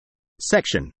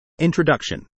Section.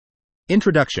 Introduction.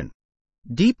 Introduction.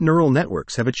 Deep neural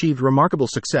networks have achieved remarkable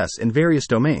success in various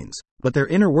domains, but their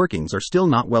inner workings are still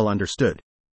not well understood.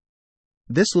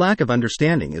 This lack of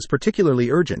understanding is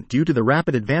particularly urgent due to the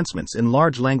rapid advancements in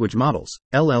large language models,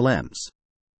 LLMs.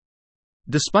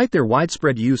 Despite their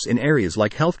widespread use in areas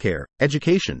like healthcare,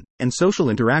 education, and social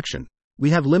interaction,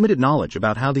 we have limited knowledge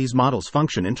about how these models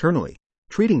function internally,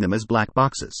 treating them as black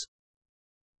boxes.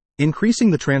 Increasing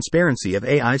the transparency of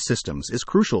AI systems is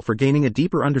crucial for gaining a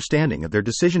deeper understanding of their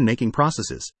decision-making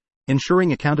processes,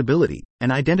 ensuring accountability,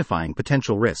 and identifying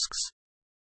potential risks.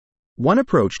 One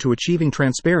approach to achieving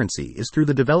transparency is through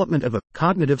the development of a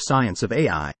cognitive science of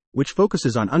AI, which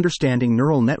focuses on understanding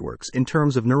neural networks in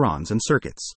terms of neurons and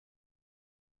circuits.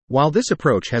 While this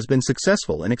approach has been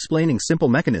successful in explaining simple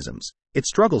mechanisms, it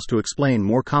struggles to explain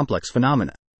more complex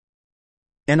phenomena.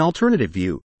 An alternative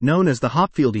view, known as the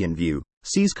Hopfieldian view,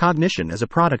 sees cognition as a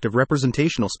product of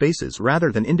representational spaces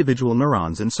rather than individual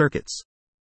neurons and circuits.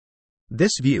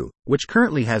 This view, which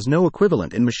currently has no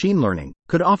equivalent in machine learning,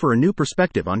 could offer a new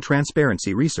perspective on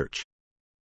transparency research.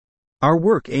 Our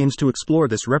work aims to explore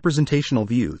this representational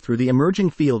view through the emerging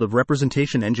field of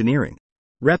representation engineering,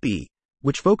 REP-E,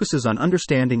 which focuses on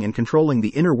understanding and controlling the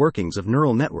inner workings of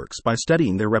neural networks by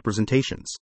studying their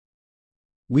representations.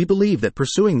 We believe that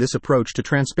pursuing this approach to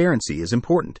transparency is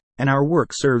important, and our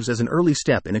work serves as an early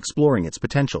step in exploring its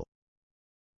potential.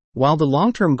 While the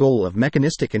long-term goal of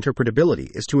mechanistic interpretability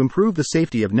is to improve the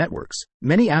safety of networks,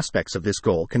 many aspects of this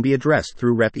goal can be addressed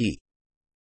through REP-E.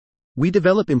 We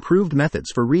develop improved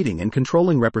methods for reading and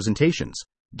controlling representations,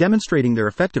 demonstrating their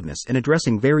effectiveness in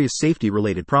addressing various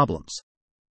safety-related problems.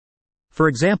 For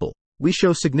example, we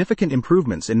show significant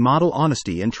improvements in model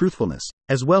honesty and truthfulness,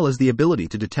 as well as the ability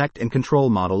to detect and control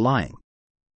model lying.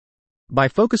 By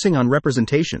focusing on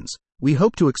representations, we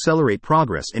hope to accelerate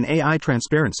progress in AI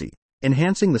transparency,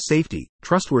 enhancing the safety,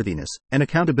 trustworthiness, and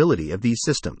accountability of these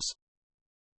systems.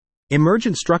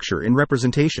 Emergent structure in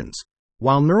representations.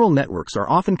 While neural networks are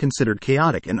often considered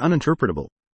chaotic and uninterpretable,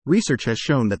 research has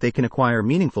shown that they can acquire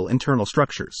meaningful internal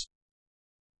structures.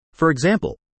 For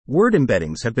example, word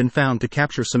embeddings have been found to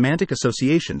capture semantic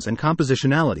associations and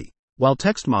compositionality, while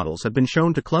text models have been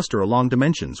shown to cluster along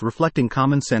dimensions reflecting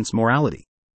common sense morality.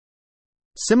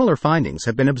 Similar findings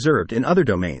have been observed in other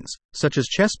domains, such as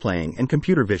chess playing and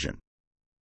computer vision.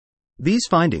 These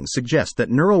findings suggest that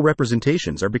neural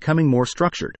representations are becoming more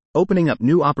structured, opening up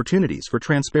new opportunities for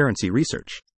transparency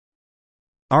research.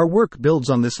 Our work builds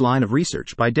on this line of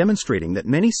research by demonstrating that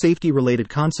many safety-related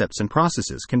concepts and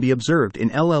processes can be observed in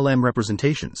LLM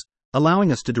representations,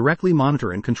 allowing us to directly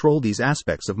monitor and control these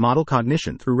aspects of model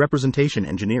cognition through representation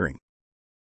engineering.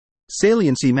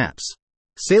 Saliency maps.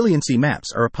 Saliency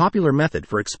maps are a popular method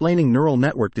for explaining neural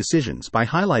network decisions by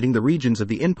highlighting the regions of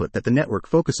the input that the network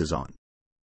focuses on.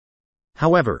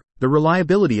 However, the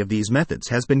reliability of these methods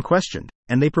has been questioned,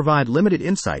 and they provide limited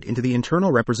insight into the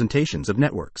internal representations of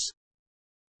networks.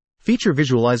 Feature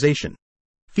visualization.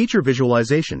 Feature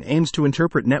visualization aims to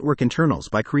interpret network internals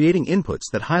by creating inputs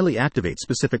that highly activate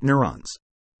specific neurons.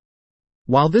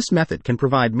 While this method can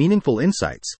provide meaningful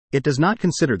insights, it does not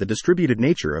consider the distributed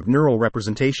nature of neural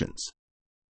representations.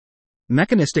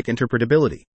 Mechanistic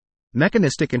interpretability.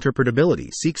 Mechanistic interpretability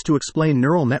seeks to explain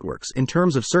neural networks in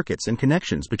terms of circuits and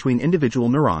connections between individual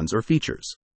neurons or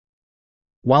features.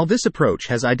 While this approach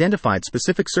has identified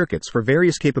specific circuits for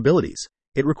various capabilities,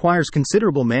 it requires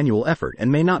considerable manual effort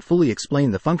and may not fully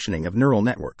explain the functioning of neural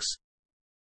networks.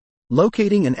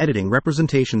 Locating and editing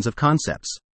representations of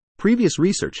concepts. Previous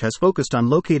research has focused on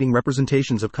locating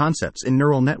representations of concepts in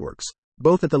neural networks,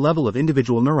 both at the level of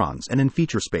individual neurons and in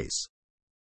feature space.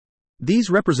 These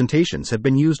representations have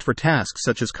been used for tasks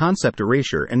such as concept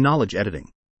erasure and knowledge editing.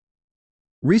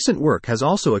 Recent work has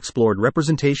also explored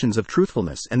representations of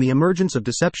truthfulness and the emergence of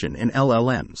deception in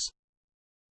LLMs.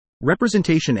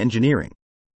 Representation engineering.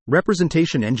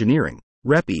 Representation engineering,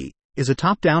 REP-E, is a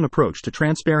top-down approach to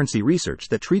transparency research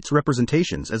that treats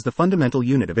representations as the fundamental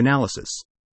unit of analysis.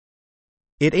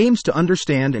 It aims to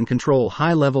understand and control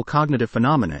high-level cognitive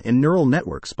phenomena in neural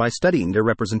networks by studying their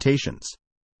representations.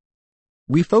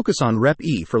 We focus on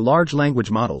REP-E for large language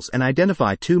models and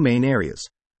identify two main areas: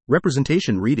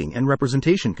 representation reading and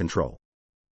representation control.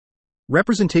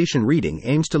 Representation reading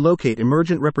aims to locate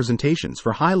emergent representations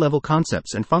for high-level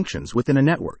concepts and functions within a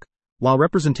network, while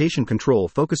representation control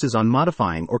focuses on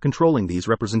modifying or controlling these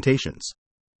representations.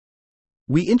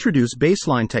 We introduce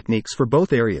baseline techniques for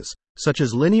both areas, such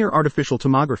as linear artificial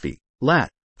tomography, LAT,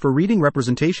 for reading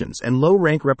representations and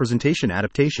low-rank representation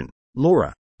adaptation,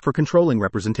 LoRa, for controlling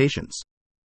representations.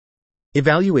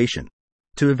 Evaluation.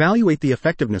 To evaluate the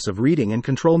effectiveness of reading and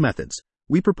control methods,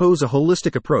 we propose a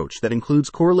holistic approach that includes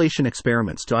correlation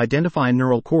experiments to identify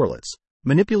neural correlates,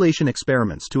 manipulation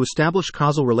experiments to establish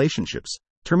causal relationships,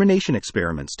 termination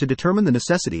experiments to determine the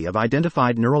necessity of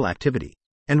identified neural activity,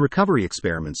 and recovery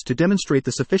experiments to demonstrate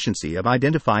the sufficiency of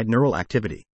identified neural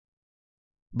activity.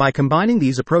 By combining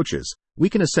these approaches, we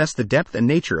can assess the depth and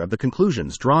nature of the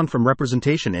conclusions drawn from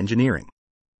representation engineering.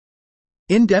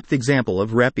 In-depth example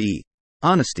of Rep-E.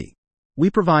 Honesty. We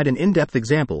provide an in-depth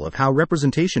example of how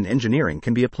representation engineering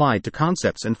can be applied to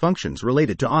concepts and functions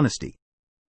related to honesty.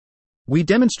 We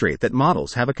demonstrate that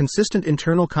models have a consistent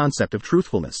internal concept of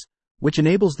truthfulness, which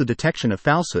enables the detection of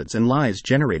falsehoods and lies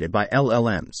generated by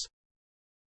LLMs.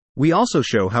 We also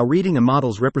show how reading a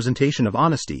model's representation of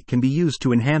honesty can be used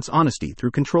to enhance honesty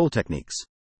through control techniques.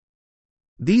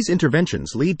 These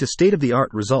interventions lead to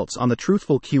state-of-the-art results on the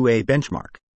Truthful QA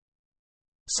benchmark.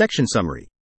 Section summary.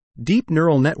 Deep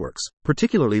neural networks,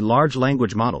 particularly large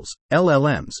language models,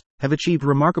 LLMs, have achieved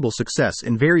remarkable success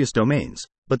in various domains,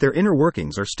 but their inner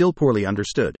workings are still poorly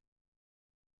understood.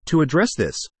 To address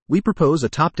this, we propose a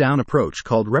top-down approach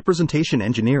called representation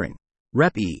engineering,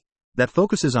 Rep-E, that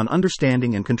focuses on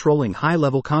understanding and controlling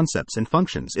high-level concepts and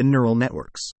functions in neural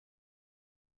networks.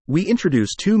 We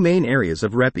introduce two main areas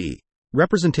of Rep-E: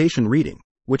 representation reading,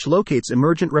 which locates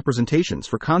emergent representations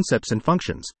for concepts and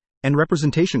functions, and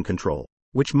representation control,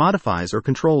 which modifies or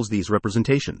controls these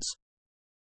representations.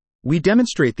 We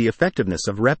demonstrate the effectiveness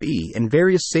of Rep-E in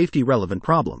various safety-relevant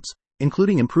problems,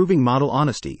 including improving model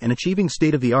honesty and achieving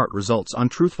state-of-the-art results on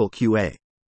Truthful QA.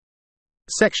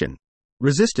 Section.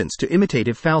 Resistance to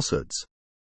imitative falsehoods.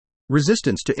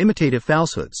 Resistance to imitative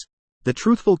falsehoods. The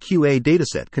Truthful QA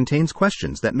dataset contains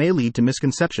questions that may lead to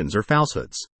misconceptions or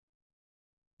falsehoods.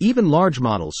 Even large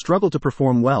models struggle to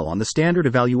perform well on the standard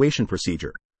evaluation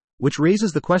procedure, which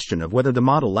raises the question of whether the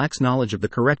model lacks knowledge of the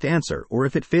correct answer or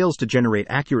if it fails to generate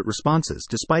accurate responses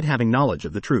despite having knowledge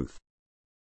of the truth.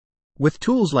 With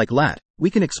tools like LAT,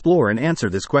 we can explore and answer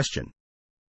this question.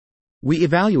 We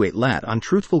evaluate LAT on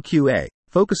Truthful QA,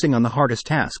 focusing on the hardest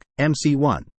task,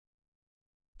 MC1.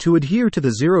 To adhere to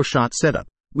the zero-shot setup,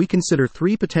 we consider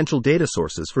three potential data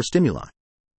sources for stimuli.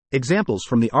 Examples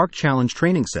from the ARC Challenge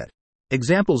training set,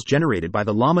 examples generated by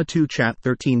the Llama 2 Chat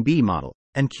 13B model,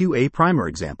 and QA primer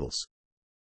examples.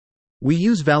 We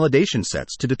use validation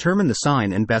sets to determine the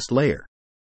sign and best layer.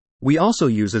 We also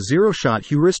use a zero-shot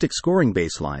heuristic scoring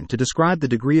baseline to describe the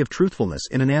degree of truthfulness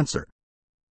in an answer.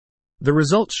 The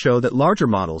results show that larger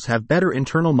models have better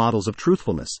internal models of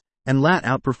truthfulness, and LAT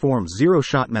outperforms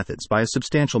zero-shot methods by a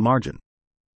substantial margin.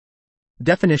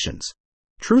 Definitions.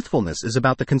 Truthfulness is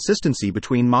about the consistency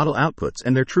between model outputs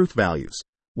and their truth values,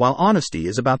 while honesty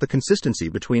is about the consistency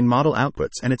between model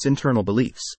outputs and its internal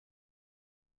beliefs.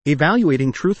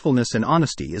 Evaluating truthfulness and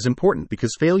honesty is important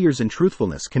because failures in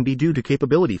truthfulness can be due to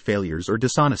capability failures or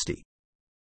dishonesty.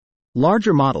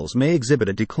 Larger models may exhibit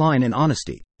a decline in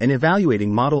honesty, and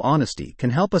evaluating model honesty can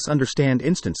help us understand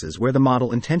instances where the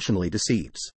model intentionally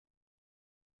deceives.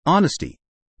 Honesty.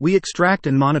 We extract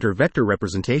and monitor vector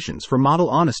representations for model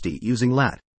honesty using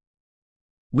LAT.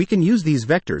 We can use these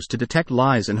vectors to detect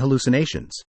lies and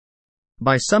hallucinations.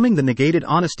 By summing the negated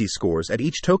honesty scores at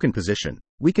each token position,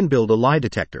 we can build a lie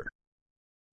detector.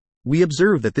 We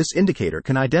observe that this indicator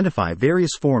can identify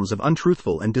various forms of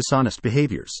untruthful and dishonest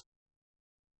behaviors.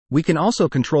 We can also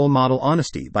control model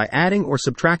honesty by adding or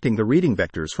subtracting the reading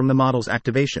vectors from the model's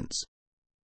activations.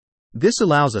 This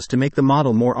allows us to make the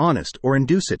model more honest or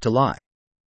induce it to lie.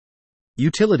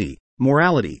 Utility,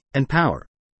 morality, and power.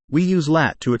 We use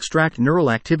LAT to extract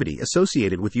neural activity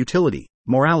associated with utility,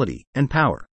 morality, and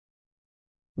power.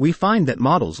 We find that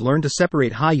models learn to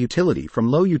separate high utility from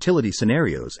low utility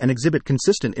scenarios and exhibit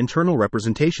consistent internal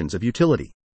representations of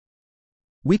utility.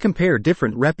 We compare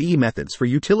different Rep-E methods for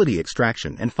utility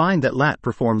extraction and find that LAT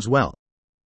performs well.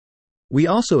 We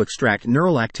also extract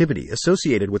neural activity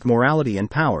associated with morality and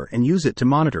power and use it to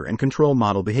monitor and control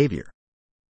model behavior.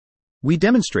 We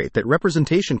demonstrate that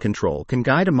representation control can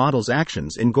guide a model's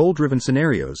actions in goal-driven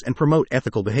scenarios and promote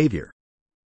ethical behavior.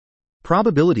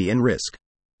 Probability and risk.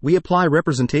 We apply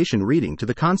representation reading to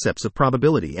the concepts of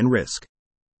probability and risk.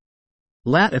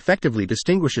 LAT effectively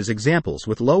distinguishes examples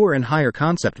with lower and higher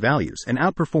concept values and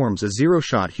outperforms a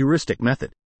zero-shot heuristic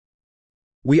method.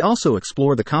 We also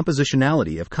explore the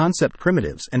compositionality of concept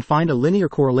primitives and find a linear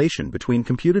correlation between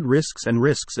computed risks and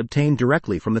risks obtained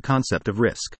directly from the concept of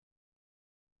risk.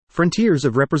 Frontiers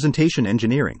of representation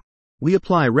engineering. We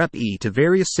apply Rep-E to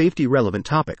various safety-relevant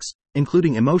topics,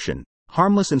 including emotion,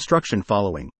 harmless instruction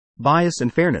following, bias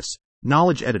and fairness,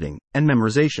 knowledge editing, and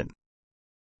memorization.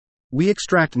 We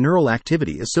extract neural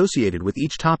activity associated with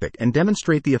each topic and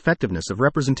demonstrate the effectiveness of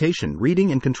representation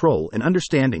reading and control in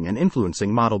understanding and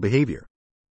influencing model behavior.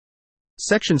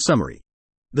 Section Summary.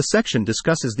 The section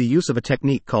discusses the use of a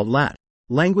technique called LAT,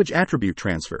 Language Attribute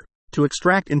Transfer, to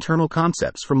extract internal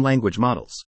concepts from language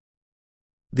models.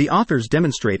 The authors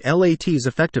demonstrate LAT's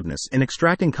effectiveness in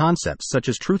extracting concepts such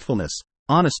as truthfulness,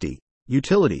 honesty,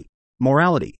 utility,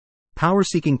 morality,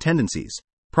 power-seeking tendencies,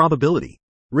 probability,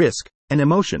 risk, and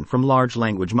emotion from large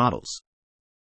language models.